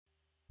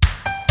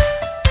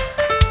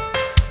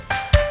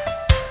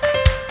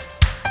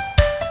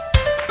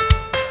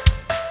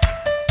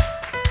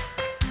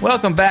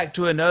Welcome back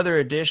to another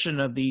edition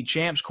of the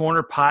Champs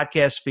Corner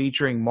podcast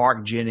featuring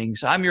Mark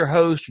Jennings. I'm your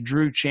host,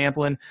 Drew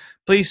Champlin.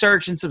 Please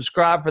search and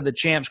subscribe for the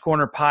Champs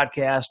Corner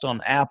podcast on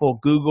Apple,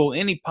 Google,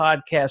 any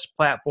podcast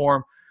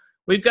platform.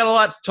 We've got a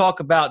lot to talk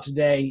about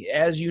today.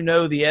 As you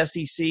know, the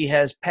SEC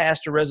has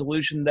passed a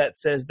resolution that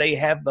says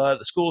the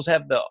schools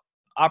have the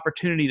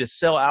opportunity to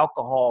sell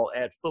alcohol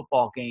at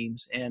football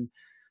games, and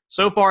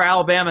so far,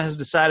 Alabama has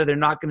decided they're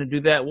not going to do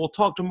that. We'll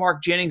talk to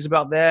Mark Jennings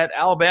about that.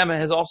 Alabama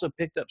has also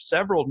picked up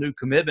several new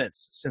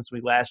commitments since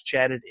we last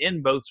chatted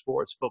in both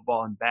sports,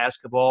 football and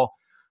basketball.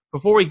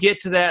 Before we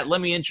get to that,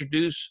 let me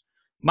introduce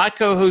my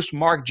co-host,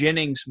 Mark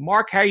Jennings.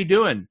 Mark, how are you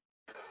doing?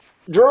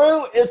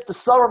 Drew, it's the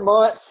summer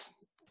months.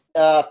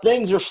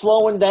 Things are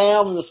slowing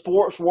down in the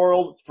sports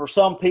world for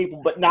some people,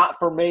 but not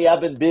for me.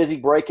 I've been busy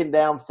breaking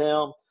down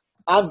film.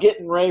 I'm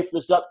getting ready for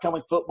this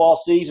upcoming football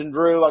season,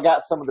 Drew. I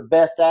got some of the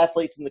best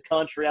athletes in the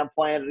country I'm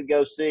planning to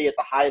go see at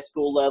the high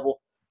school level.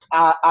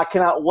 I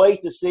cannot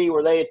wait to see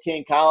where they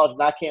attend college,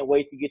 and I can't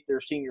wait to get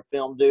their senior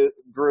film,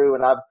 Drew.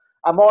 And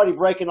I'm already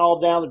breaking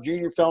all down the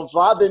junior film. So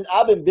I've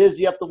been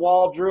busy up the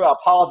wall, Drew. I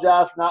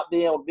apologize for not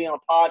being able to be on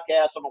a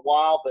podcast in a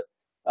while, but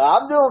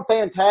I'm doing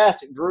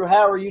fantastic, Drew.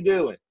 How are you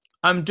doing?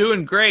 I'm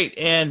doing great,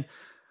 and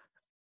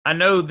I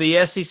know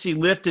the SEC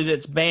lifted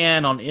its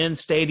ban on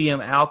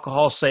in-stadium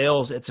alcohol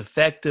sales. It's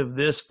effective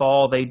this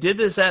fall. They did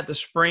this at the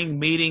spring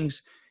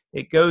meetings.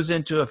 It goes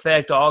into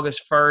effect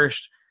August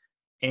 1st,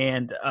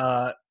 and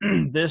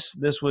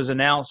this was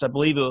announced, I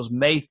believe it was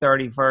May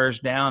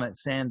 31st down at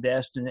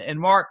Sandestin. And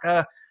Mark,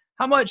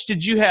 how much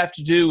did you have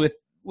to do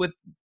with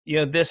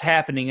this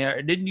happening?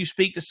 Didn't you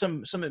speak to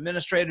some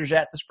administrators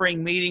at the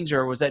spring meetings,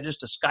 or was that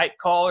just a Skype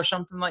call or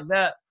something like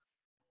that?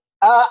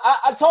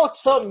 I talked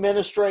to some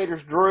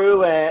administrators,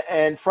 Drew,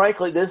 and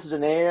frankly, this is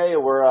an area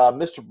where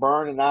Mr.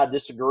 Byrne and I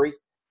disagree.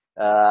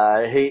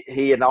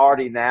 He had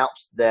already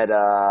announced that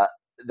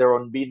there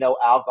would be no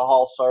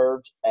alcohol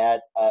served at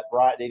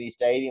Bryant-Denny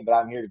Stadium, but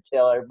I'm here to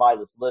tell everybody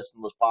that's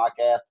listening to this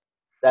podcast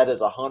that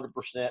is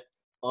 100%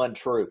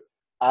 untrue.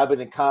 I've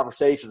been in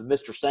conversation with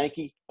Mr.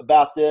 Sankey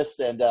about this,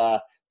 and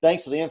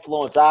thanks to the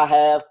influence I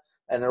have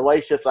and the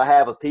relationships I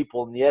have with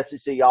people in the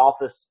SEC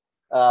office,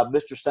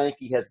 Mr.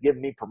 Sankey has given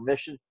me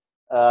permission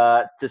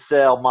to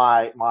sell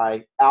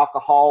my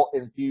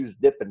alcohol-infused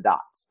Dippin'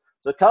 Dots.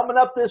 So coming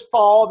up this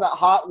fall, in that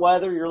hot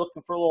weather, you're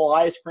looking for a little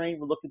ice cream,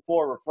 you're looking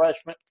for a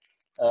refreshment,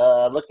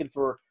 looking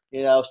for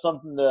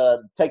something to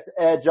take the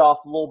edge off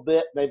a little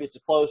bit. Maybe it's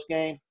a close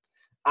game.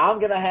 I'm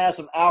going to have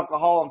some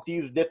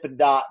alcohol-infused Dippin'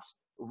 Dots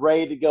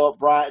ready to go at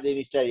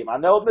Bryant-Denny Stadium. I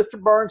know what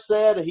Mr. Burns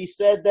said. He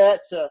said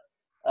that to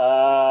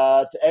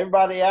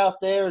everybody out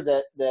there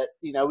that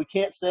we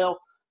can't sell.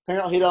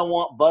 Apparently, he don't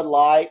want Bud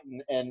Light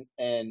and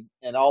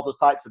all those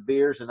types of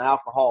beers and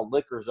alcohol and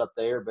liquors up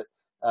there. But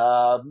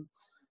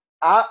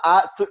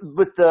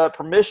with the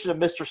permission of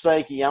Mr.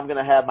 Sankey, I'm going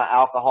to have my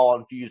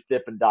alcohol-infused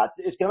Dippin' Dots.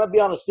 It's going to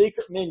be on a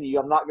secret menu.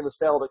 I'm not going to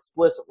sell it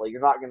explicitly.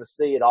 You're not going to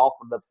see it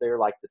offered up there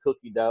like the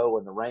cookie dough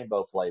and the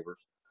rainbow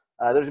flavors.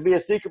 There's going to be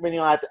a secret menu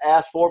I have to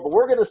ask for, but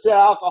we're going to sell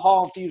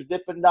alcohol-infused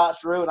Dippin'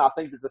 Dots, Drew, and I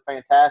think it's a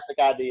fantastic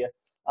idea.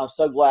 I'm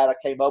so glad I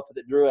came up with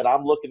it, Drew, and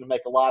I'm looking to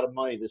make a lot of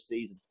money this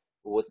season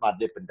with my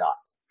Dippin'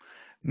 Dots.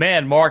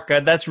 Man, Mark,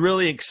 that's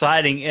really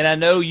exciting. And I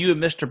know you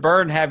and Mr.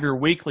 Byrne have your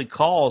weekly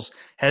calls.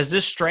 Has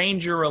this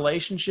strained your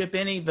relationship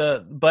any,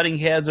 the butting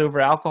heads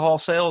over alcohol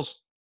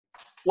sales?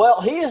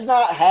 Well, he is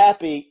not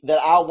happy that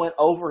I went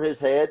over his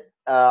head.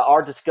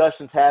 Our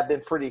discussions have been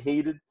pretty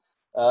heated.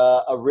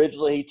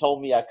 Originally, he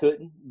told me I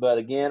couldn't. But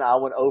again, I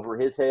went over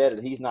his head,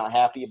 and he's not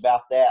happy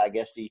about that. I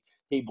guess he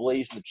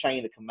believes in the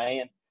chain of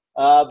command.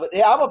 But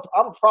yeah,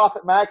 I'm a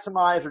profit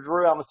maximizer,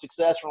 Drew. I'm a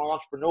successful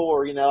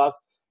entrepreneur.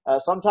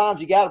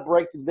 Sometimes you got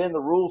to bend the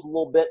rules a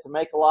little bit to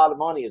make a lot of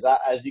money,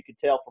 as you can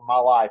tell from my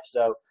life.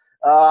 So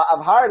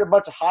I've hired a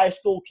bunch of high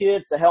school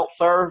kids to help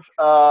serve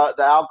the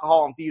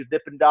alcohol-infused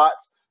Dippin'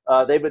 Dots.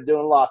 They've been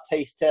doing a lot of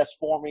taste tests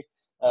for me.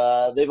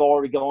 They've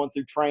already gone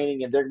through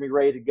training, and they're going to be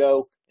ready to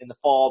go in the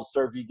fall to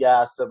serve you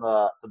guys some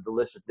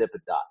delicious Dippin'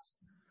 Dots.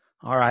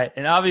 All right.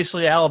 And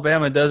obviously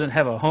Alabama doesn't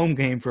have a home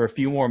game for a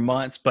few more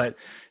months, but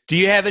do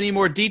you have any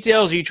more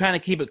details? Are you trying to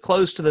keep it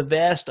close to the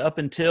vest up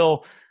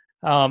until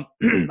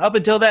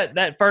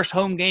that first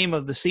home game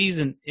of the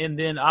season? And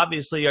then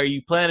obviously, are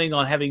you planning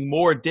on having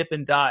more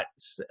Dippin'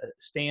 Dots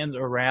stands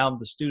around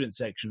the student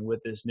section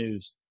with this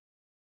news?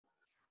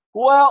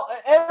 Well,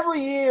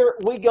 every year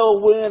we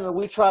go in and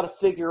we try to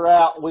figure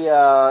out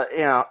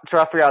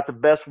the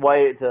best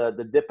way to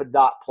the Dippin'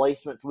 Dot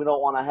placements. We don't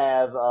want to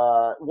have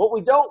what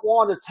we don't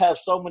want is to have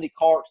so many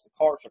carts. The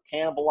carts are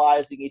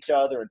cannibalizing each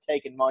other and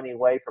taking money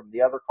away from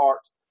the other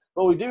carts.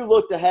 But we do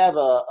look to have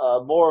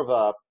a more of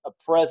a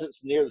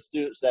presence near the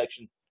student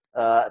section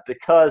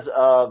because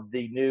of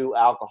the new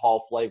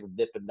alcohol-flavored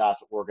Dippin' Dots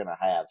that we're going to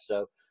have.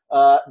 So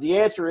the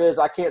answer is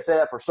I can't say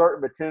that for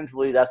certain, but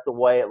tentatively that's the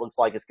way it looks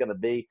like it's going to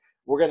be.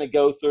 We're going to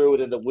go through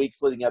it in the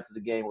weeks leading up to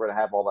the game. We're going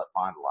to have all that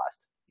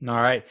finalized.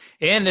 All right.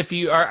 And if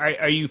you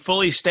are you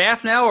fully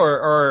staffed now,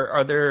 or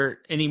are there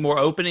any more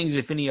openings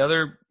if any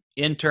other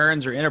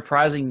interns or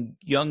enterprising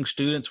young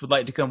students would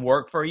like to come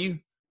work for you?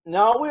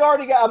 No, we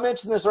already got. I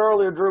mentioned this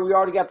earlier, Drew. We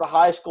already got the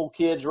high school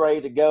kids ready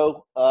to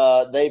go.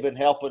 They've been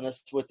helping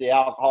us with the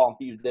alcohol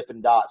infused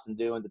Dippin' Dots and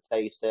doing the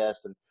taste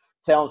tests and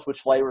telling us which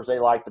flavors they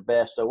like the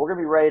best. So we're going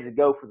to be ready to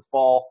go for the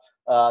fall.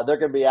 They're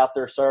going to be out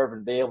there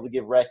serving, be able to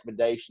give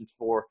recommendations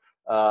for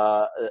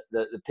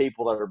the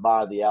people that are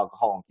buying the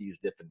alcohol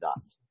infused Dippin'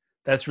 Dots.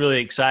 That's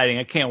really exciting.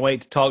 I can't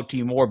wait to talk to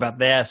you more about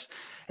this.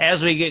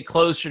 As we get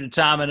closer to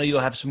time, I know you'll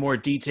have some more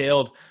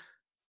detailed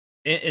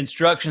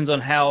instructions on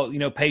how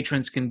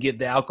patrons can get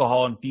the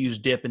alcohol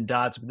infused Dippin'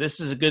 Dots, but this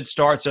is a good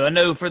start. So I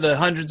know for the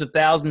hundreds of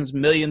thousands,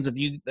 millions of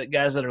you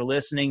guys that are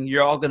listening,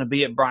 you're all going to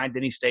be at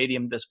Bryant-Denny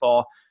Stadium this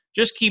fall.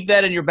 Just keep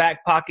that in your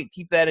back pocket.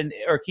 Keep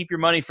your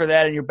money for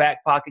that in your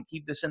back pocket.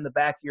 Keep this in the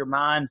back of your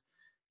mind.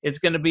 It's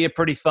going to be a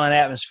pretty fun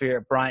atmosphere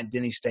at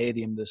Bryant-Denny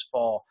Stadium this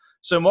fall.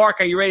 So, Mark,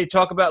 are you ready to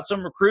talk about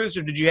some recruits,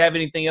 or did you have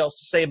anything else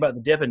to say about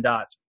the Dippin'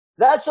 Dots?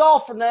 That's all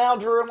for now,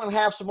 Drew. I'm going to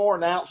have some more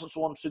announcements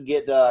once we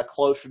get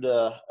closer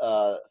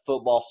to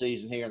football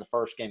season here in the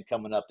first game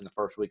coming up in the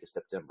first week of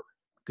September.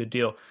 Good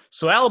deal.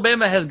 So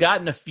Alabama has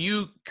gotten a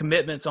few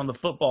commitments on the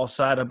football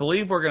side. I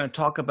believe we're going to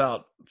talk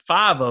about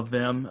 5 of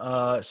them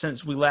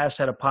since we last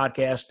had a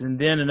podcast, and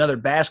then another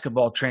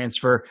basketball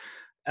transfer.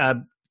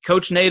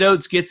 Coach Nate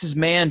Oates gets his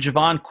man,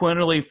 Javon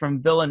Quinterly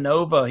from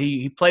Villanova.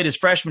 He played his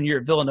freshman year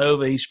at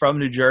Villanova. He's from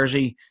New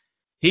Jersey.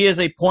 He is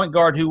a point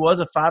guard who was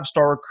a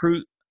 5-star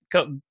recruit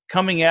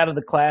coming out of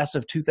the class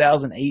of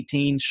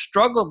 2018.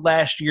 Struggled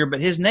last year, but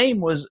his name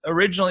was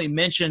originally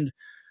mentioned.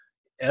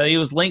 He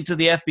was linked to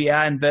the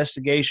FBI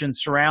investigation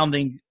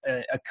surrounding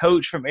a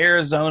coach from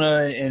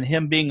Arizona and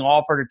him being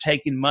offered or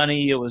taking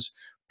money. It was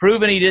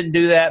proven he didn't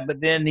do that,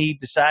 but then he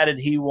decided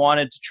he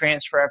wanted to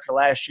transfer after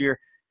last year.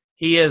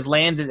 He has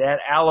landed at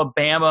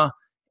Alabama,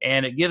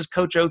 and it gives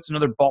Coach Oates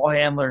another ball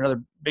handler,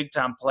 another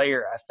big-time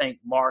player, I think,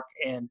 Mark.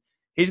 And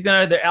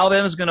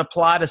Alabama's going to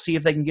apply to see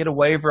if they can get a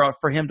waiver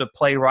for him to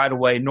play right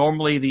away.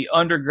 Normally, the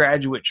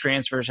undergraduate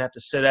transfers have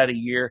to sit out a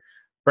year.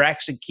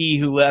 Braxton Key,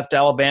 who left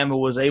Alabama,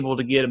 was able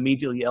to get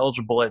immediately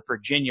eligible at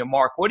Virginia.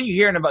 Mark, what are you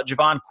hearing about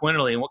Javon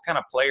Quinterly, and what kind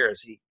of player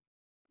is he?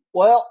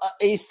 Well,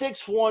 he's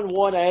 6'1",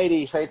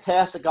 180,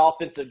 fantastic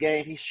offensive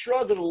game. He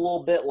struggled a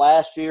little bit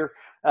last year.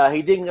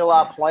 He didn't get a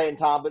lot of playing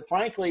time, but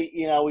frankly,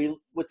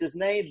 with his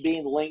name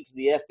being linked to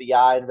the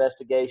FBI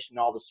investigation,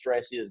 all the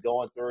stress he was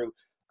going through,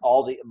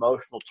 all the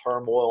emotional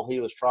turmoil he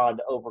was trying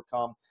to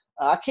overcome,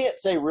 I can't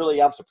say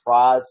really I'm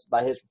surprised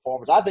by his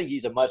performance. I think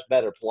he's a much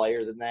better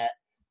player than that.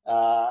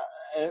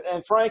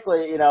 And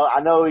frankly,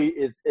 I know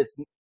it's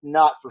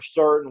not for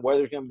certain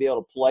whether he's going to be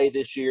able to play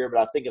this year, but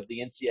I think if the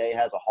NCAA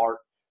has a heart,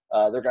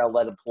 they're going to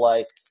let him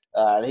play.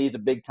 He's a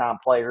big-time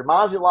player.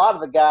 Reminds me a lot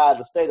of a guy in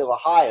the state of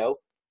Ohio.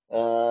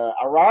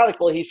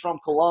 Ironically, he's from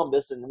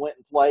Columbus and went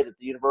and played at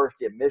the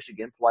University of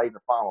Michigan, played in the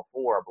Final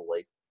Four, I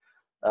believe.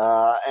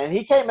 And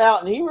he came out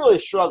and he really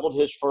struggled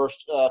his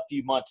first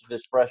few months of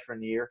his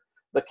freshman year,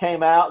 but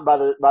came out and by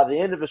the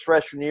end of his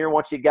freshman year,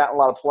 once he got a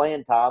lot of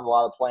playing time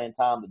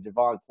that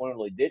Javon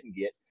Quinterly didn't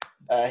get,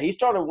 he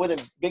started winning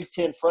Big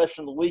Ten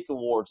Freshman of the Week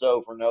awards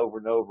over and over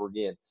and over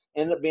again.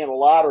 Ended up being a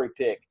lottery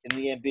pick in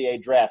the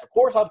NBA draft. Of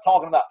course, I'm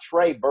talking about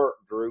Trey Burke,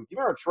 Drew. Do you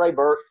remember Trey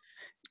Burke?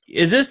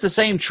 Is this the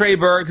same Trey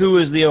Burke who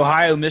was the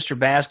Ohio Mr.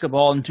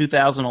 Basketball in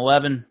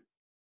 2011?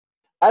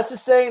 That's the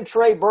same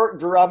Trey Burke,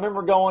 Drew. I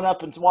remember going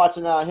up and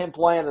watching him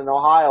playing an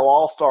Ohio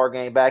All-Star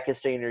game back his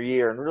senior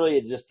year. And really,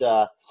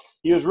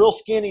 he was real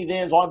skinny then.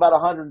 He was only about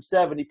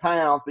 170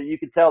 pounds, but you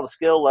could tell the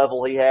skill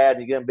level he had.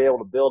 And you're going to be able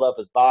to build up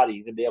his body.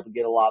 He's going to be able to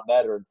get a lot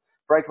better. And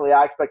frankly,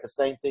 I expect the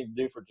same thing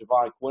to do for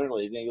Javon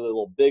Quinterly. He's going to get a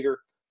little bigger,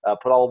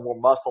 put on more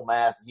muscle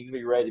mass, and he can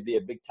be ready to be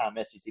a big-time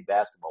SEC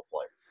basketball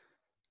player.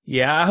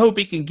 Yeah, I hope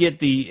he can get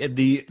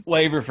the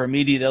waiver for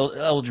immediate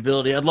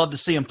eligibility. I'd love to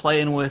see him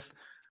playing with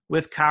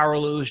Kyra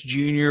Lewis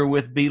Jr.,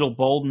 with Beetle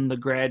Bolden, the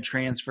grad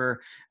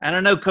transfer. And I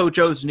know Coach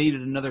Oates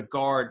needed another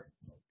guard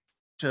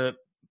to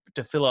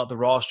fill out the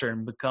roster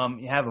and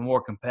have a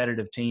more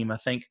competitive team. I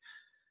think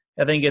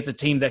it's a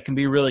team that can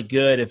be really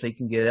good if they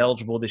can get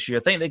eligible this year.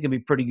 I think they can be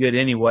pretty good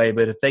anyway,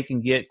 but if they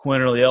can get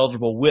Quinterly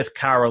eligible with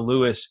Kyra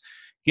Lewis,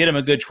 get him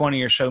a good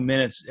 20 or so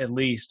minutes at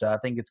least, I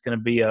think it's going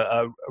to be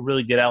a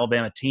really good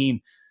Alabama team.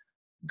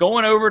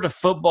 Going over to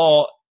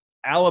football,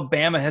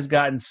 Alabama has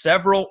gotten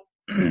several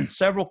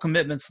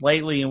commitments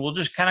lately, and we'll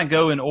just kind of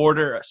go in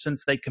order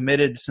since they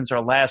committed since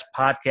our last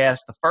podcast.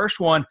 The first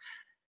one,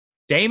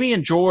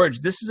 Damian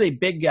George. This is a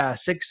big guy,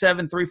 6'7",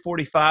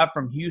 345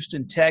 from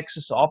Houston,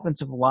 Texas,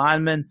 offensive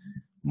lineman.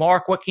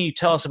 Mark, what can you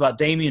tell us about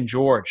Damian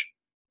George?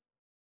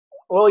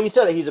 Well, you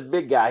said that he's a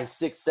big guy. He's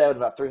 6'7",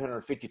 about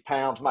 350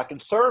 pounds. My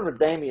concern with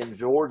Damian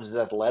George is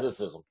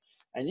athleticism.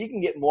 And you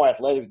can get more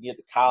athletic when you get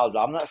to college.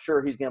 I'm not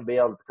sure he's going to be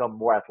able to become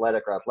more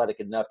athletic or athletic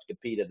enough to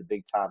compete at a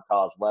big-time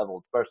college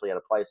level, especially at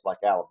a place like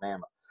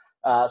Alabama.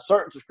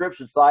 Certain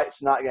subscription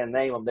sites, not going to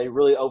name them, they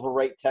really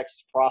overrate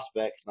Texas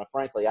prospects. And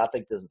frankly, I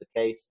think this is the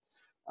case.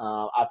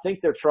 I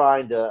think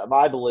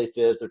my belief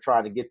is they're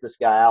trying to get this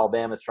guy.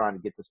 Alabama's trying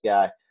to get this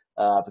guy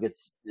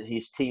because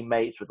he's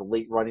teammates with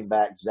elite running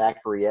back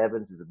Zachary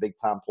Evans, is a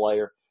big-time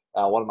player,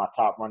 one of my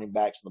top running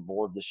backs on the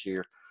board this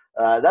year.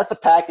 That's a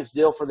package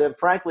deal for them.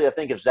 Frankly, I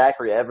think if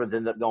Zachary Evans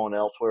ends up going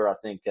elsewhere, I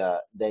think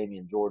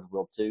Damian George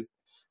will too.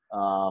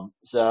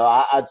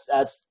 So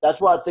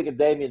that's what I think of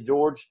Damian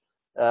George.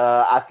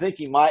 I think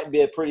he might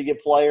be a pretty good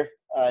player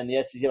in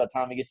the SEC by the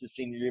time he gets his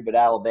senior year, but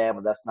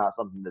Alabama, that's not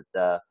something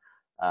that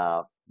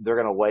they're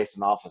going to waste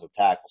an offensive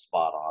tackle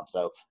spot on.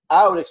 So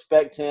I would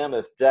expect him,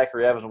 if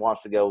Zachary Evans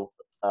wants to go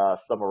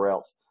somewhere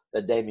else,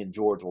 that Damian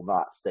George will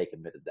not stay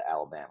committed to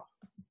Alabama.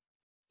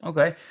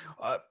 Okay.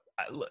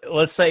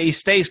 Let's say he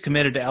stays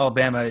committed to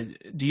Alabama.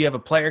 Do you have a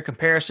player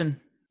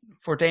comparison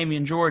for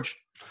Damian George?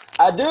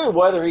 I do,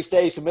 whether he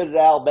stays committed to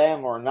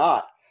Alabama or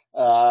not.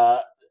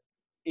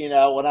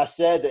 When I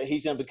said that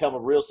he's going to become a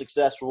real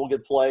successful, real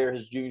good player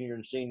his junior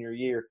and senior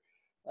year,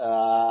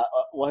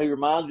 what he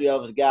reminds me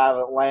of is a guy out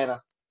of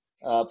Atlanta,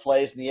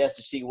 plays in the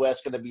SEC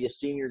West, going to be a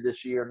senior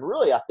this year, and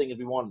really I think he'll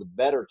be one of the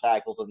better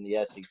tackles in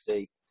the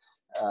SEC.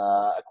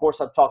 Of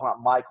course, I'm talking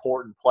about Mike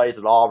Horton, plays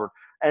at Auburn,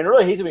 and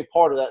really he's going to be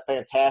part of that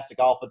fantastic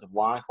offensive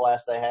line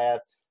class they have.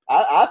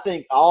 I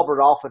think Auburn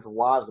offensive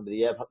line is going to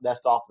be the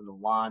best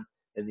offensive line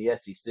in the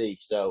SEC.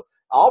 So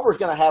Auburn's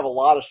going to have a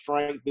lot of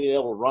strength being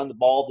able to run the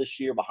ball this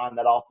year behind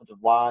that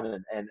offensive line,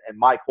 and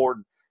Mike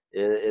Horton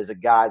is a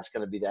guy that's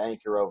going to be the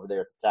anchor over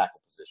there at the tackle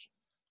position.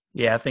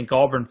 Yeah, I think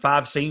Auburn,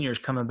 5 seniors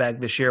coming back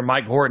this year.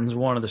 Mike Horton's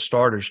one of the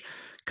starters.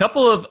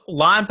 Couple of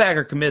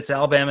linebacker commits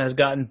Alabama has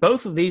gotten.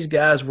 Both of these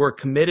guys were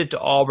committed to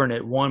Auburn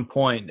at one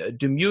point.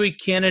 Demouy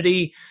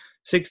Kennedy,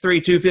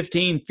 6'3",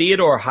 215,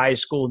 Theodore High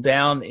School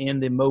down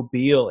in the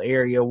Mobile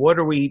area. What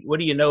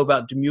do you know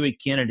about Demouy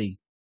Kennedy?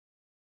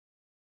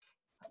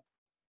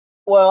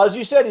 Well, as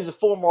you said, he's a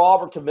former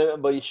Auburn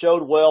commitment, but he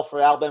showed well for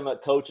Alabama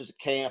at coaches at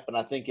camp, and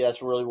I think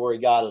that's really where he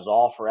got his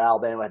offer.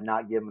 Alabama had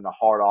not given him a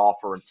hard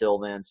offer until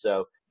then,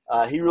 so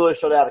he really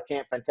showed out at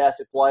camp.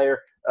 Fantastic player.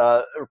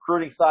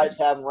 Recruiting sites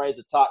have him raised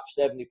the top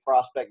 70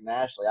 prospect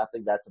nationally. I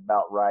think that's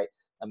about right,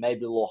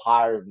 maybe a little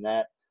higher than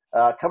that.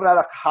 Coming out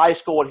of high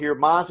school, what he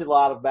reminds me a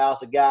lot about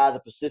is a guy in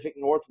the Pacific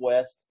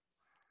Northwest,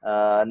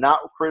 not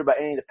recruited by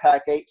any of the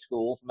Pac-8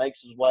 schools,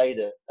 makes his way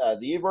to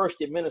the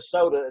University of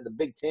Minnesota in the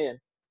Big Ten.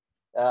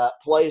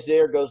 Plays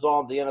there, goes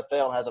on to the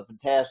NFL, and has a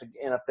fantastic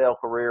NFL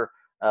career,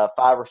 5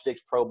 or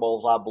 6 Pro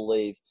Bowls, I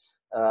believe.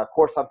 Of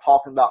course, I'm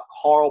talking about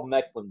Carl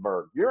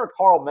Mecklenburg. You're a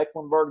Carl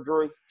Mecklenburg,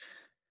 Drew?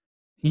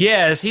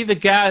 Yeah, is he the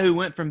guy who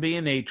went from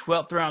being a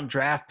 12th round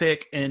draft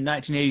pick in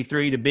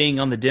 1983 to being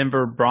on the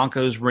Denver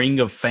Broncos Ring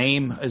of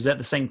Fame? Is that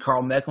the same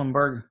Carl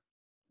Mecklenburg?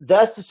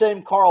 That's the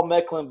same Carl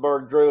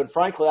Mecklenburg, Drew. And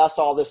frankly, I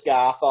saw this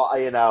guy. I thought,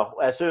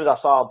 as soon as I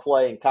saw him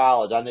play in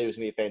college, I knew he was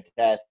going to be a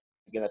fantastic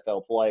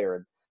NFL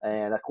player.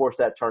 And of course,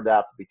 that turned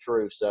out to be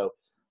true. So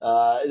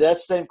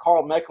that's the same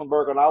Carl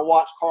Mecklenburg. And I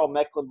watched Carl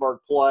Mecklenburg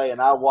play, and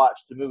I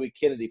watched Demouy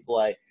Kennedy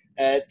play.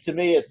 And to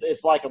me,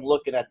 it's like I'm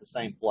looking at the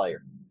same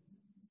player.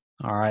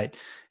 All right.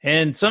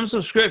 And some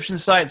subscription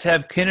sites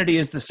have Kennedy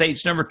as the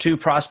state's number 2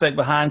 prospect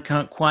behind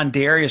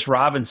Quandarius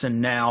Robinson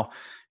now.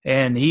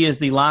 And he is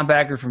the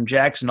linebacker from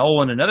Jackson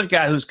Olin, another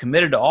guy who's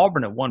committed to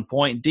Auburn at one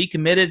point,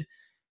 decommitted.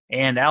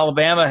 And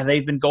Alabama,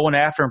 they've been going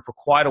after him for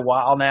quite a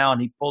while now,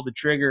 and he pulled the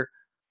trigger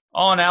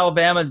on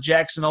Alabama.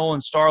 Jackson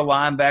Olin star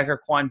linebacker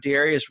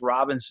Quandarius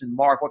Robinson.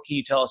 Mark, what can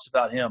you tell us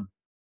about him?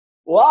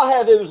 Well, I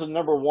have him as a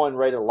number 1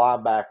 rated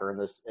linebacker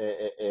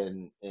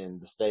in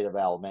the state of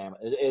Alabama.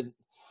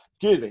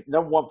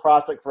 Number 1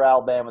 prospect for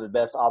Alabama,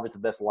 obviously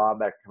the best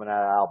linebacker coming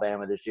out of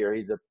Alabama this year.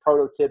 He's a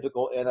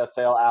prototypical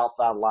NFL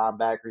outside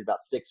linebacker. He's about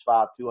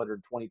 6'5",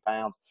 220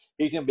 pounds.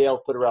 He's going to be able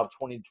to put around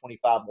 20 to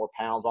 25 more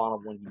pounds on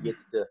him when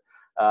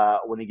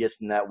he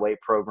gets in that weight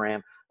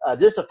program.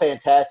 Just a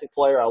fantastic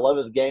player. I love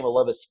his game. I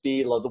love his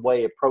speed. I love the way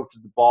he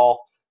approaches the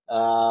ball.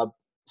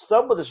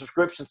 Some of the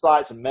subscription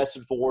sites and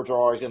message boards are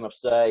always going to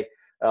say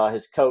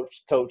his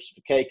coach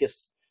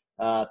Fakakis,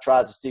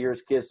 tries to steer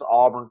his kids to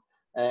Auburn.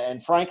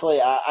 And frankly,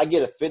 I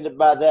get offended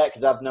by that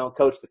because I've known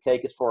Coach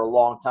Fakakis for a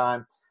long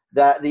time.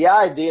 That the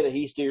idea that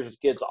he steers his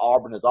kids to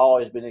Auburn has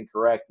always been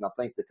incorrect, and I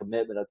think the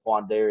commitment of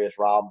Quandarius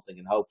Robinson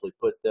can hopefully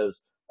put those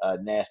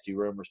nasty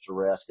rumors to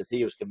rest because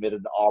he was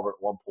committed to Auburn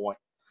at one point.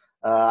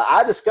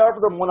 I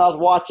discovered him when I was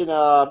watching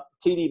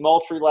T.D.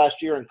 Moultrie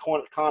last year and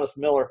Connis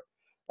Miller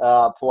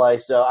play.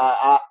 So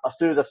as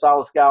soon as I saw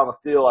this guy on the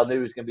field, I knew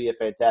he was going to be a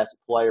fantastic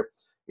player.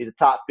 He's a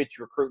top 50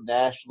 recruit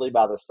nationally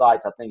by the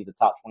sites. I think he's a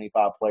top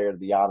 25 player, to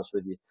be honest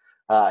with you.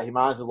 He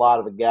reminds a lot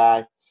of a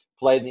guy.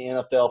 Played in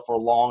the NFL for a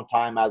long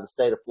time out of the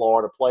state of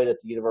Florida. Played at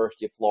the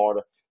University of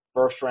Florida.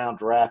 First-round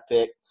draft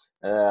pick.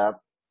 And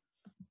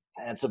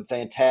some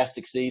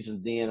fantastic seasons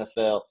in the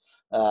NFL.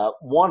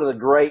 One of the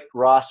great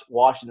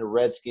Washington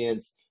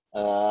Redskins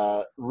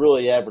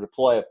really ever to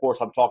play. Of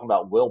course, I'm talking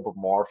about Wilber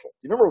Marshall.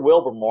 Do you remember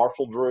Wilber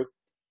Marshall, Drew?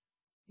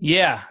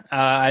 Yeah,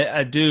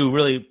 I do.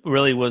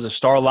 Really was a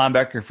star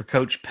linebacker for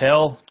Coach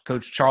Pell,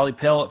 Coach Charlie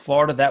Pell at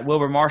Florida. That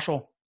Wilber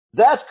Marshall?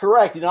 That's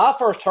correct. I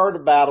first heard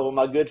about it with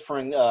my good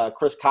friend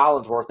Chris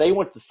Collinsworth. They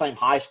went to the same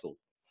high school.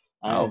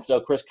 And so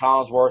Chris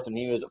Collinsworth, and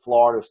he was at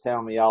Florida, was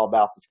telling me all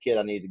about this kid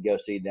I needed to go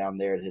see down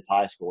there at his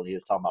high school, and he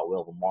was talking about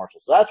Wilton Marshall.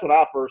 So that's when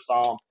I first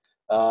saw him.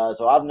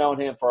 So I've known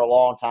him for a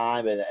long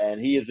time, and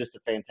he is just a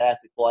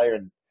fantastic player,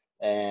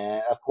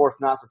 and of course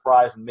not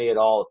surprising me at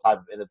all the type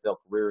of NFL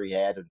career he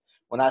had. And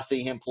when I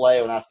see him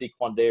play, when I see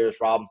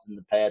Quandarius Robinson in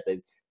the pad,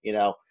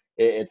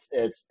 it's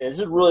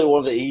really one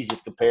of the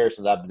easiest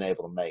comparisons I've been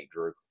able to make,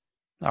 Drew.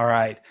 All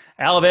right.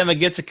 Alabama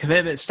gets a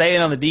commitment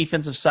staying on the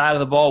defensive side of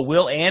the ball.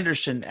 Will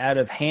Anderson out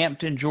of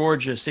Hampton,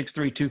 Georgia, 6'3",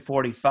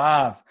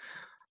 245.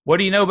 What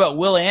do you know about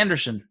Will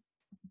Anderson?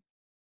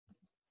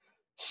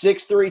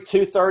 6'3",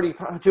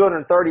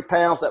 230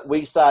 pounds, that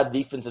weak side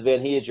defensive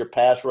end. He is your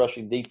pass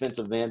rushing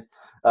defensive end.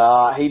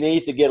 He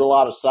needs to get a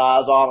lot of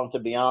size on him, to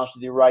be honest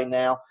with you, right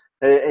now.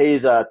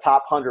 He's a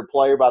top 100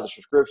 player by the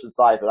subscription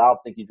site, but I don't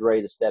think he's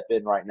ready to step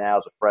in right now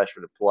as a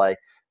freshman to play,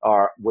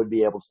 or would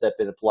be able to step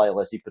in and play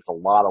unless he puts a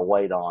lot of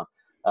weight on.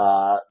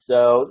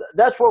 So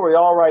that's where we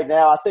are right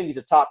now. I think he's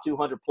a top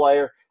 200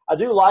 player. I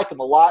do like him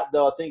a lot,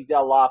 though. I think he's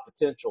got a lot of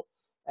potential.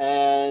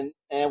 And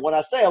when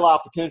I say a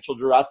lot of potential,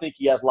 Drew, I think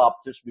he has a lot of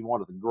potential to be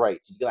one of the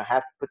greats. He's going to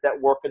have to put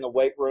that work in the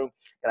weight room,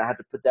 going to have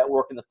to put that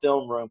work in the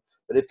film room.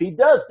 But if he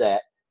does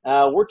that,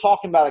 we're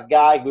talking about a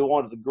guy who will be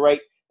one of the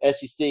great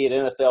SEC and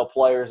NFL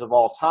players of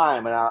all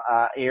time. And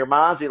he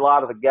reminds me a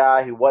lot of a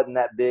guy who wasn't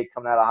that big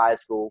coming out of high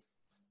school,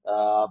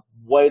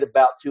 weighed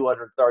about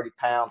 230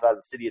 pounds, out of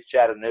the city of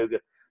Chattanooga,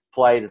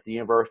 played at the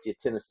University of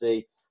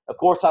Tennessee. Of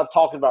course, I'm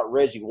talking about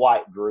Reggie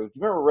White, Drew. Do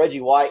you remember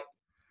Reggie White?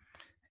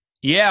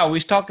 Yeah, we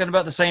was talking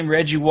about the same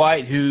Reggie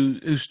White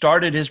who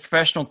started his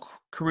professional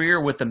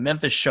career with the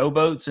Memphis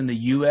Showboats in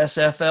the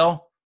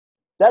USFL.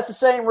 That's the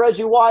same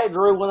Reggie White,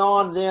 Drew. Went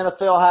on to the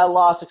NFL, had a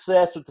lot of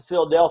success with the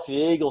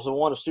Philadelphia Eagles, and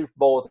won a Super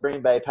Bowl with the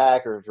Green Bay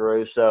Packers,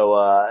 Drew.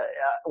 So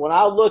when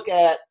I look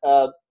at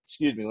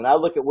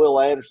Will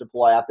Anderson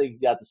play, I think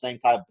he's got the same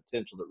type of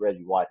potential that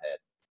Reggie White had.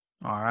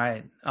 All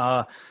right.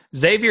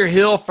 Xavier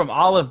Hill from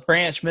Olive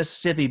Branch,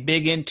 Mississippi,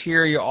 big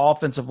interior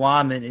offensive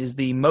lineman, is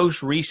the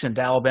most recent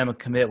Alabama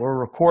commit. We're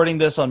recording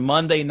this on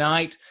Monday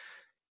night,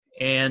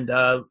 and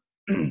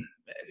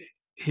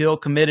Hill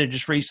committed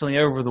just recently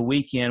over the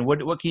weekend.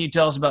 What can you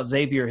tell us about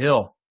Xavier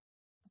Hill?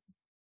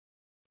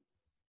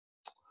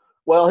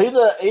 Well, he's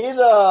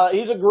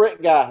a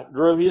grit guy,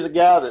 Drew. He's a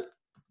guy that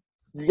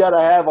you got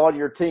to have on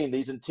your team.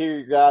 These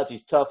interior guys,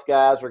 these tough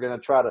guys, are going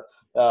to try to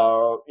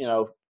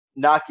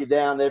knock you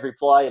down every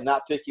play and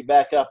not pick you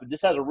back up. And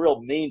just has a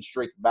real mean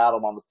streak about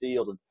him on the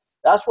field. And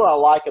that's what I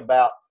like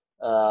about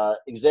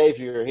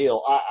Xavier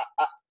Hill.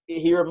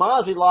 He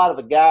reminds me a lot of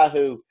a guy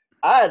who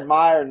I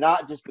admire,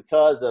 not just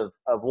because of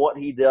what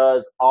he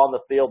does on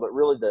the field, but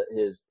really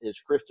his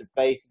Christian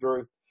faith,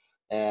 Drew,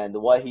 and the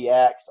way he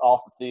acts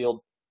off the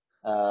field.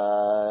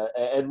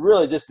 And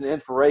really just an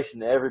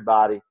inspiration to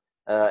everybody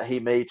he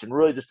meets, and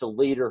really just a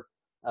leader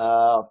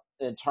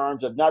in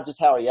terms of not just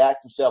how he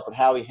acts himself, but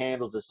how he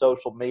handles his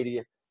social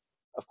media.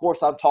 Of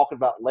course, I'm talking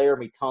about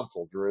Laramie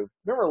Tunsil, Drew.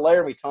 Remember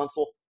Laramie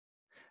Tunsil?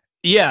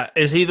 Yeah.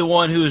 Is he the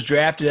one who was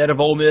drafted out of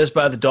Ole Miss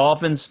by the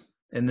Dolphins?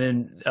 And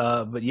then,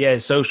 but yeah,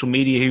 his social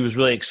media, he was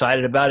really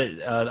excited about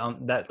it,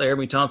 on that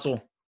Laramie Tunsil.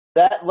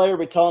 That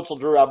Laramie Tunsil,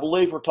 Drew, I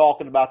believe we're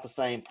talking about the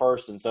same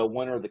person. So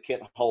winner of the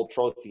Kent Holt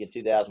Trophy in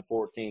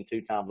 2014,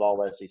 2 times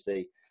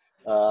All-SEC.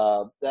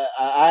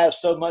 I have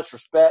so much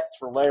respect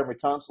for Laramie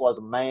Tunsil as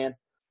a man.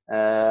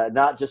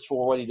 Not just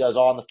for what he does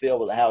on the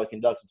field, but how he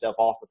conducts himself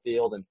off the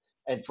field.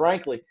 And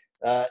frankly,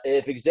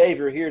 if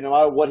Xavier here, no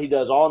matter what he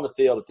does on the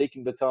field, if he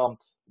can become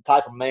the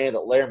type of man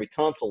that Laramie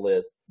Tunsil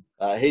is,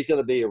 he's going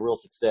to be a real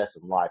success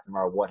in life, no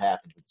matter what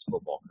happens in his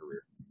football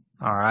career.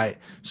 All right.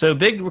 So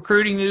big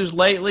recruiting news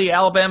lately.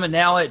 Alabama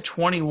now at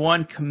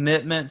 21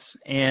 commitments,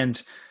 and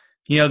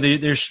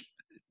there's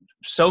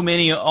so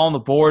many on the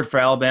board for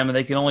Alabama.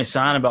 They can only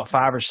sign about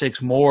 5 or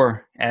 6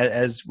 more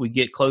as we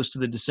get close to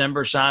the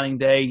December signing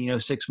day.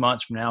 6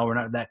 months from now, we're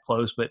not that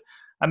close, but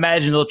I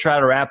imagine they'll try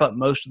to wrap up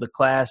most of the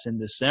class in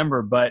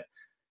December. But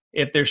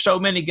if there's so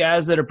many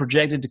guys that are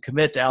projected to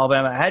commit to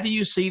Alabama, how do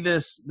you see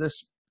this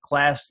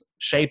class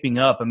shaping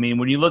up? I mean,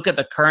 when you look at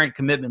the current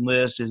commitment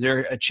list, is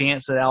there a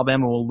chance that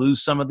Alabama will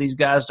lose some of these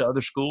guys to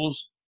other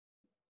schools?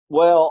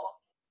 Well,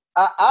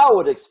 I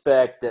would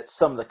expect that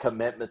some of the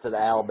commitments that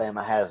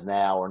Alabama has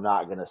now are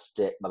not going to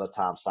stick by the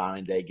time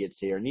signing day gets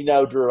here.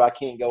 And Drew, I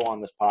can't go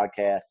on this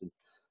podcast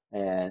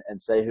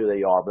and say who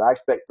they are, but I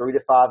expect 3 to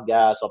 5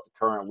 guys off the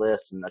current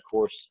list. And of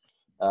course,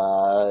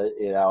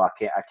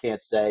 I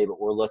can't say, but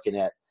we're looking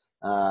at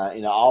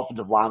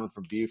offensive lineman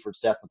from Buford,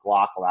 Seth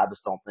McLaughlin. I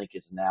just don't think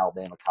it's an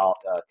Alabama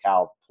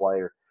college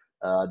player.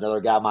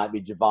 Another guy might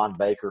be Javon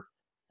Baker.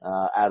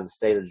 Out of the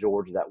state of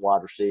Georgia, that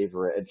wide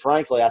receiver. And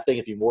frankly, I think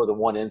if you're more than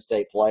one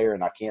in-state player,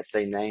 and I can't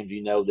say names,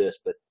 this,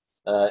 but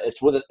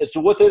it's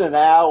within an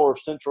hour of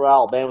Central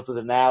Alabama,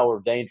 within an hour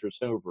of dangerous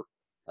Hoover.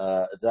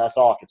 So that's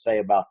all I can say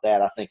about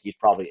that. I think he's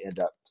probably end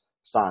up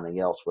signing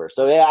elsewhere.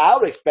 So, yeah, I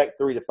would expect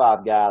 3 to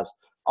 5 guys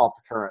off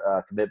the current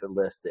commitment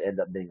list to end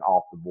up being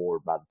off the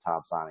board by the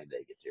time signing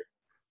day gets here.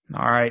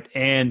 All right.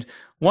 And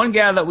one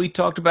guy that we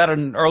talked about in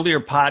an earlier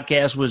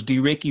podcast was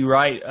Ricky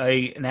Wright,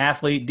 an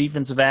athlete,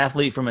 defensive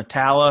athlete from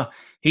Atala.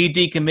 He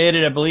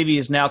decommitted. I believe he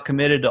is now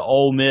committed to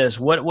Ole Miss.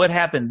 What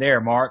happened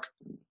there, Mark?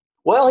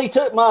 Well, he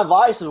took my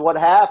advice is what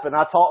happened.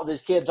 I talk to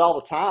these kids all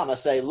the time. I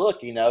say,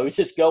 look, you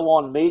just go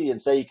on the media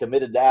and say you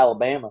committed to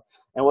Alabama.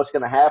 And what's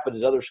going to happen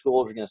is other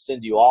schools are going to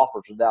send you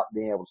offers without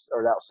being able to,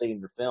 or without seeing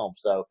your film.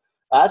 So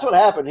that's what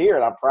happened here.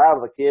 And I'm proud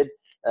of the kid.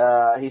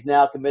 He's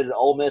now committed to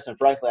Ole Miss. And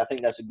frankly, I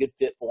think that's a good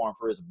fit for him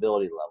for his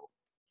ability level.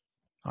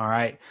 All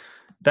right.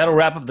 That'll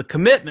wrap up the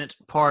commitment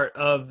part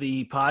of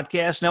the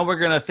podcast. Now we're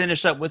going to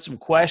finish up with some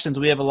questions.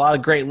 We have a lot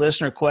of great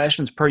listener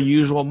questions per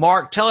usual.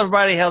 Mark, tell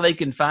everybody how they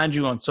can find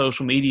you on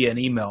social media and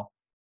email.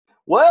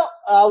 Well,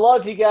 I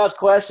love you guys'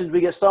 questions.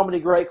 We get so many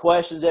great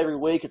questions every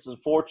week. It's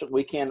unfortunate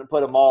we can't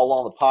put them all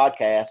on the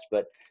podcast.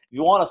 But if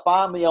you want to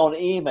find me on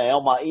email,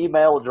 my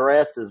email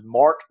address is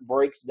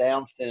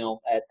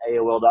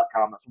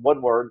markbreaksdownfilm@aol.com. That's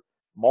one word,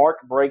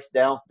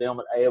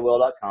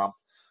 markbreaksdownfilm@aol.com.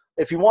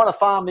 If you want to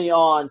find me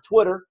on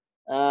Twitter,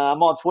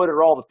 I'm on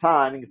Twitter all the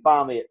time. You can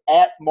find me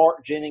at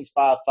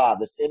MarkJennings55.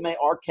 That's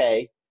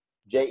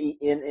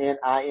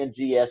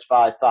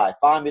MarkJennings55.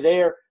 Find me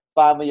there.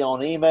 Find me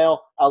on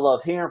email. I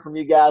love hearing from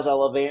you guys. I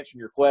love answering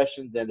your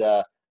questions. And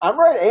I'm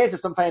ready to answer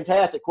some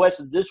fantastic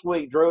questions this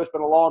week, Drew. It's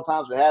been a long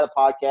time since we had a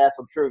podcast.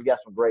 I'm sure we've got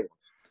some great ones.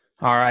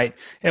 All right.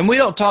 And we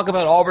don't talk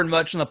about Auburn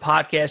much on the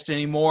podcast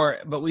anymore,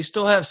 but we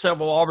still have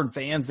several Auburn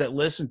fans that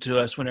listen to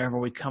us whenever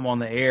we come on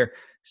the air.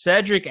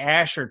 Cedric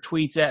Asher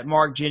tweets at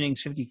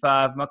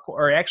MarkJennings55,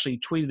 or actually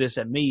tweeted this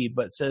at me,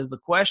 but says the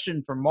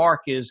question for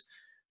Mark is,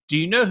 do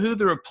you know who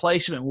the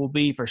replacement will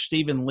be for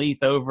Stephen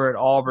Leath over at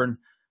Auburn?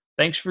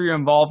 Thanks for your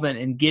involvement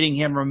in getting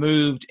him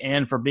removed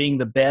and for being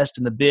the best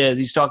in the biz.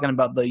 He's talking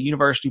about the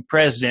university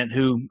president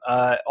who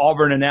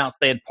Auburn announced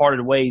they had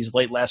parted ways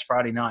late last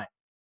Friday night.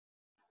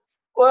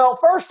 Well,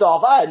 first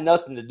off, I had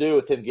nothing to do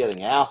with him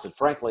getting ousted.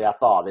 Frankly, I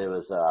thought it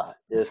was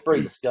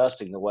pretty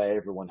disgusting the way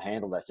everyone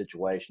handled that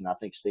situation. I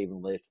think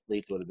Stephen Leath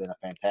would have been a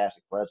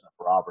fantastic president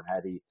for Auburn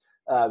had he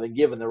been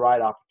given the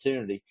right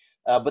opportunity.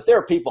 But there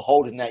are people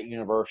holding that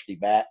university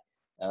back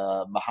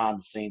behind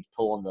the scenes,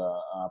 pulling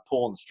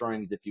the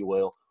strings, if you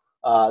will.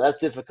 That's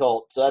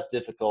difficult. So that's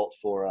difficult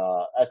for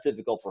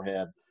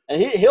him,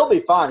 and he'll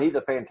be fine. He's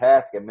a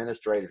fantastic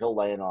administrator. He'll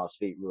land on his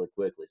feet really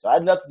quickly. So I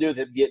had nothing to do with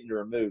him getting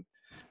removed.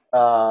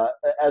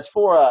 As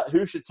for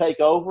who should take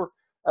over,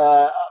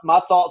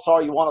 my thoughts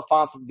are you want to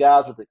find some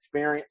guys with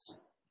experience.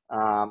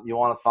 You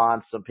want to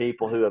find some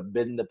people who have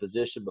been in the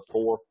position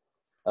before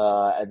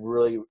and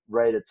really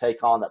ready to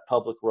take on that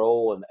public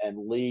role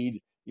and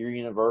lead your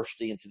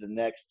university into the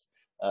next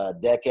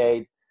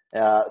decade.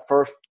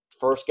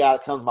 First guy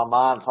that comes to my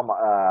mind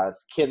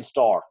is Ken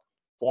Starr,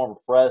 former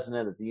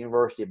president at the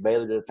University of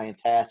Baylor, did a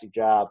fantastic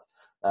job.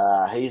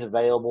 He's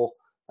available.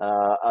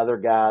 Other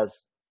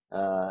guys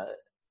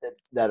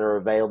that are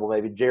available,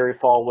 maybe Jerry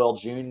Falwell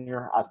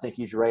Jr. I think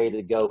he's ready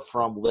to go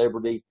from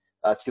Liberty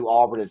to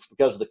Auburn. It's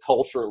because of the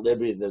culture at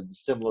Liberty, the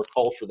similar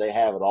culture they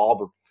have at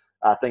Auburn.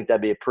 I think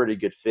that'd be a pretty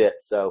good fit.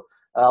 So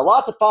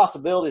lots of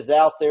possibilities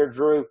out there,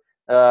 Drew.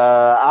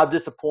 I'm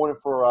disappointed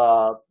for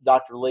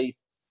Dr. Leath.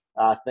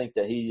 I think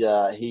that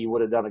he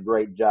would have done a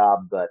great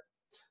job, but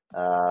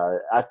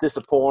that's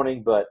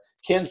disappointing. But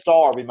Ken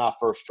Starr would be my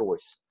first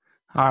choice.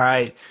 All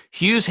right.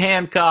 Hughes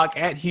Hancock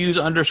at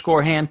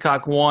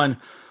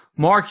Hughes_Hancock1.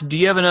 Mark, do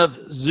you have enough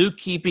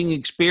zookeeping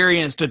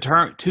experience to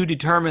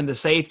determine the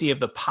safety of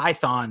the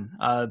python?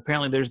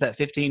 Apparently there's that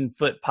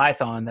 15-foot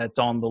python that's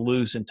on the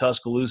loose in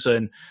Tuscaloosa.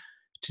 And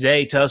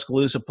today,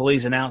 Tuscaloosa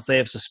police announced they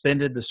have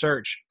suspended the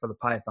search for the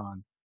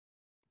python.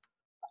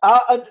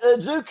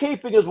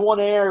 Zookeeping is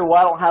one area where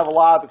I don't have a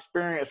lot of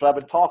experience, but I've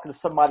been talking to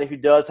somebody who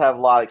does have a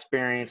lot of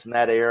experience in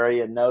that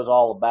area and knows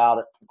all about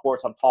it. Of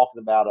course, I'm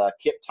talking about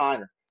Kip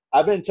Tyner.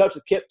 I've been in touch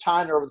with Kip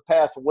Tyner over the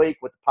past week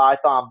with the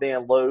python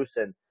being loose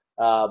and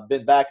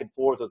been back and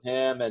forth with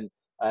him, and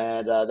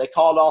they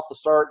called off the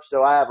search,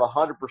 so I have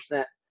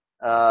 100%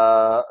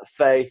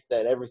 faith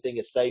that everything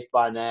is safe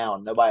by now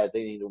and nobody has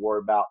anything to worry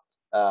about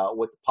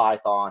with the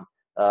python.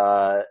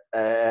 I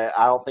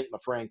don't think my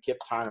friend Kip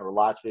Tyner will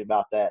lie to me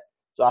about that.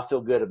 So I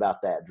feel good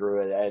about that, Drew.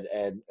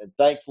 And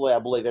thankfully, I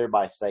believe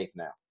everybody's safe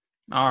now.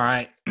 All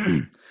right.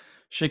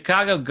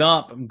 Chicago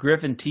Gump,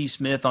 Griffin T.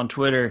 Smith on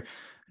Twitter.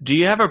 Do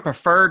you have a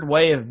preferred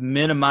way of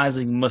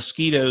minimizing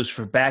mosquitoes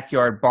for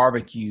backyard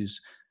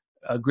barbecues?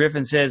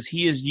 Griffin says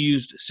he has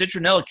used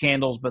citronella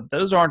candles, but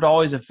those aren't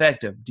always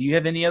effective. Do you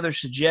have any other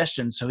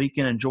suggestions so he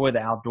can enjoy the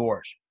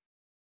outdoors?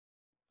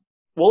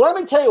 Well, let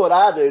me tell you what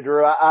I do,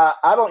 Drew.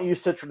 I don't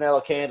use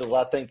citronella candles.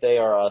 I think they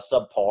are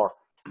subpar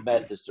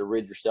methods to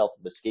rid yourself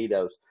of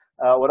mosquitoes.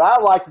 What I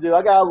like to do,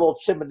 I got a little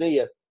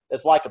chimenea.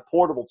 It's like a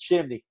portable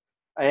chimney,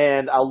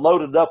 and I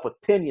load it up with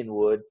pinion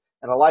wood,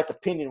 and I light the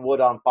pinion wood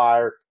on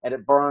fire, and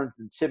it burns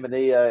the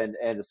chimenea,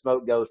 and the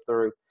smoke goes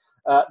through.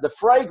 The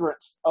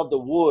fragrance of the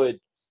wood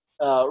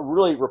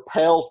really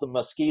repels the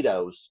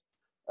mosquitoes,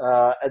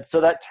 and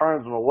so that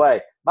turns them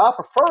away. My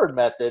preferred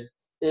method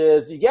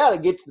is you got to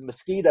get to the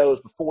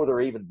mosquitoes before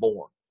they're even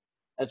born.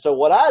 And so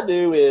what I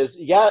do is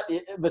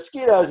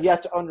mosquitoes, you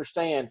have to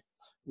understand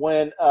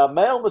when a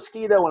male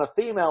mosquito and a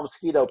female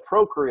mosquito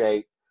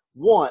procreate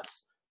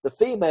once, the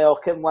female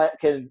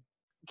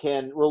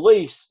can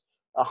release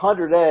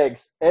 100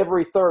 eggs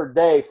every third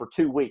day for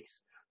 2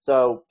 weeks.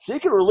 So she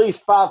can release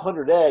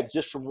 500 eggs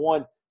just from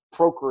one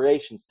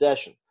procreation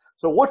session.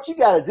 So what you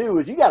got to do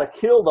is you got to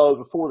kill those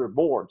before they're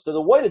born. So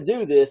the way to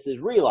do this is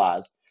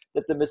realize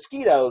that the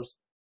mosquitoes,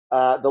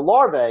 the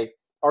larvae,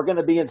 are going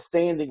to be in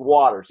standing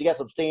water. So you got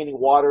some standing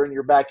water in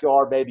your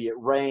backyard. Maybe it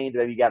rained.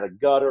 Maybe you got a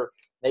gutter.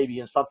 Maybe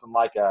in something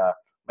like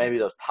maybe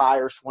those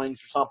tire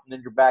swings or something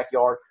in your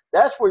backyard.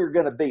 That's where you're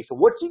going to be. So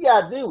what you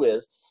got to do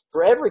is,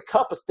 for every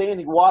cup of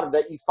standing water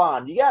that you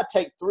find, you got to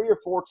take 3 or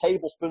 4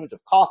 tablespoons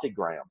of coffee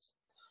grounds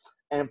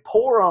and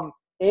pour them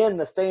in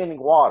the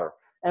standing water.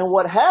 And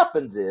what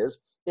happens is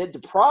it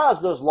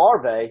deprives those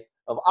larvae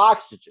of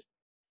oxygen,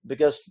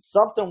 because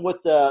something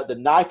with the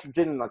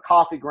nitrogen in the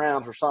coffee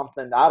grounds or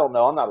something, I don't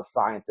know, I'm not a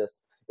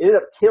scientist, it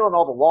ended up killing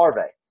all the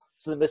larvae.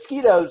 So the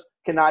mosquitoes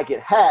cannot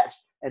get hatched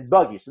and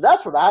bug you. So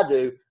that's what I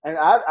do. And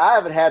I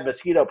haven't had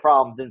mosquito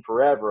problems in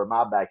forever in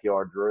my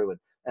backyard, Drew.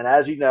 And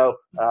as you know,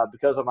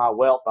 because of my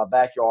wealth, my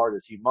backyard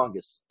is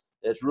humongous.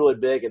 It's really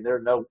big, and there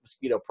are no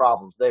mosquito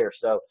problems there.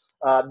 So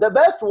the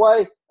best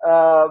way,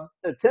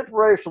 a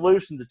temporary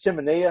solution to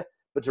chiminea,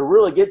 but to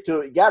really get to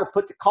it, you got to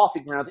put the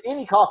coffee grounds.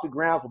 Any coffee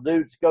grounds will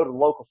do. Just go to the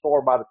local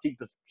store, buy the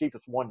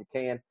cheapest one you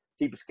can,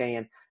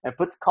 and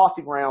put the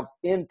coffee grounds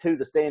into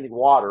the standing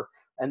water.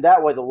 And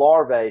that way the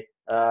larvae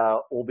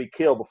will be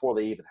killed before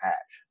they even hatch.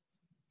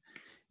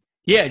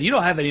 Yeah, you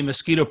don't have any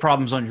mosquito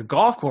problems on your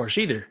golf course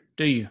either,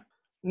 do you?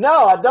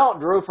 No, I don't,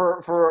 Drew.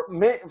 For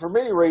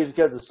many reasons,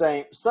 because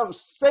the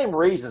same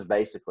reasons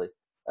basically.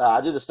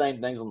 I do the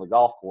same things on the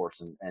golf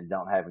course and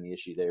don't have any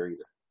issue there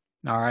either.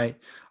 All right.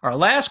 Our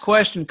last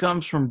question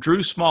comes from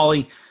Drew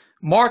Smalley.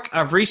 Mark,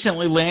 I've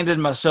recently landed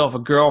myself a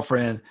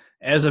girlfriend.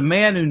 As a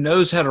man who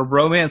knows how to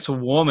romance a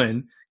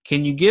woman,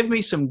 can you give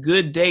me some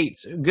good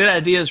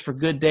ideas for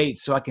good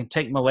dates so I can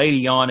take my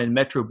lady on in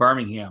Metro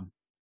Birmingham?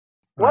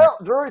 Well,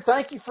 Drew,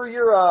 thank you for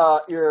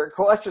your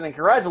question, and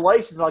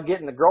congratulations on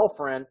getting a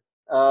girlfriend.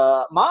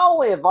 My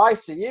only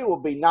advice to you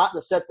would be not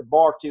to set the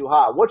bar too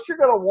high. What you're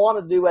going to want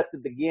to do at the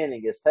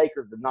beginning is take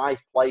her to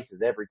nice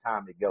places every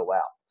time you go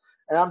out.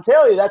 And I'm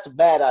telling you, that's a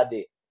bad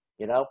idea.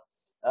 You know,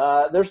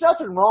 there's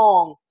nothing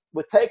wrong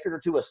with taking her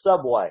to a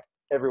Subway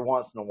every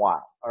once in a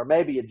while, or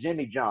maybe a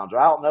Jimmy John's, or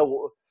I don't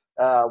know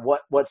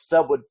what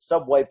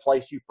Subway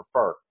place you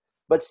prefer,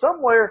 but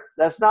somewhere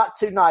that's not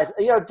too nice.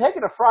 You know,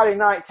 taking a Friday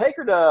night, take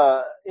her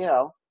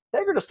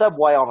to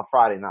Subway on a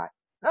Friday night.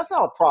 That's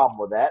not a problem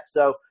with that.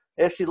 So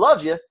if she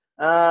loves you,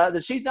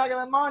 then she's not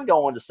going to mind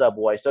going to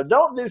Subway. So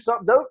don't do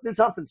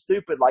something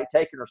stupid like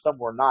taking her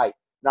somewhere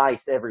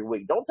nice every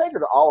week. Don't take her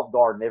to Olive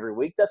Garden every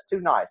week. That's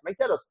too nice. Make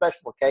that a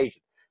special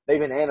occasion.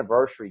 Maybe an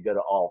anniversary, go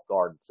to Olive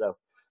Garden. So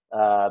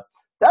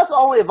that's the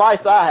only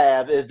advice I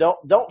have, is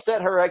don't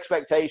set her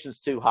expectations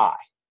too high.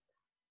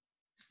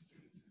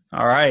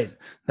 All right.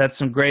 That's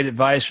some great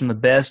advice from the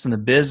best in the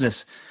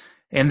business.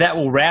 And that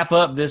will wrap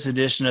up this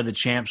edition of the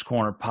Champs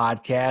Corner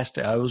podcast.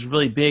 It was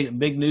really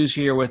big news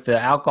here with the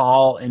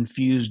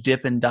alcohol-infused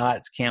Dippin'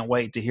 Dots. Can't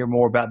wait to hear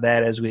more about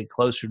that as we get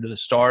closer to the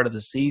start of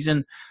the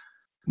season.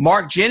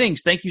 Mark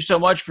Jennings, thank you so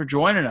much for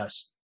joining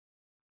us.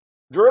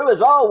 Drew,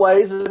 as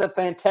always, it's been a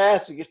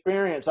fantastic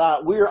experience.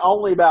 We're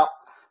only about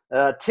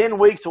 10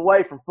 weeks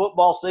away from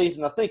football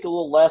season. I think a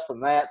little less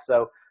than that.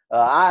 So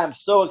I am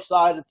so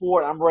excited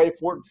for it. I'm ready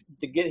for it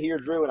to get here,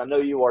 Drew, and I know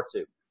you are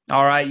too.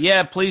 All right.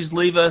 Yeah, please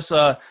leave us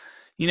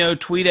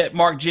tweet at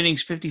Mark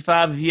Jennings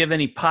 55 if you have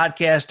any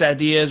podcast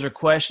ideas or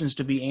questions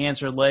to be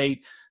answered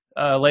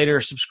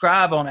later.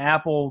 Subscribe on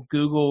Apple,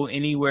 Google,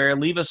 anywhere.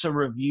 Leave us a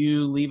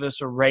review. Leave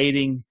us a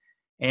rating.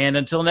 And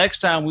until next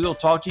time, we will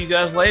talk to you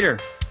guys later.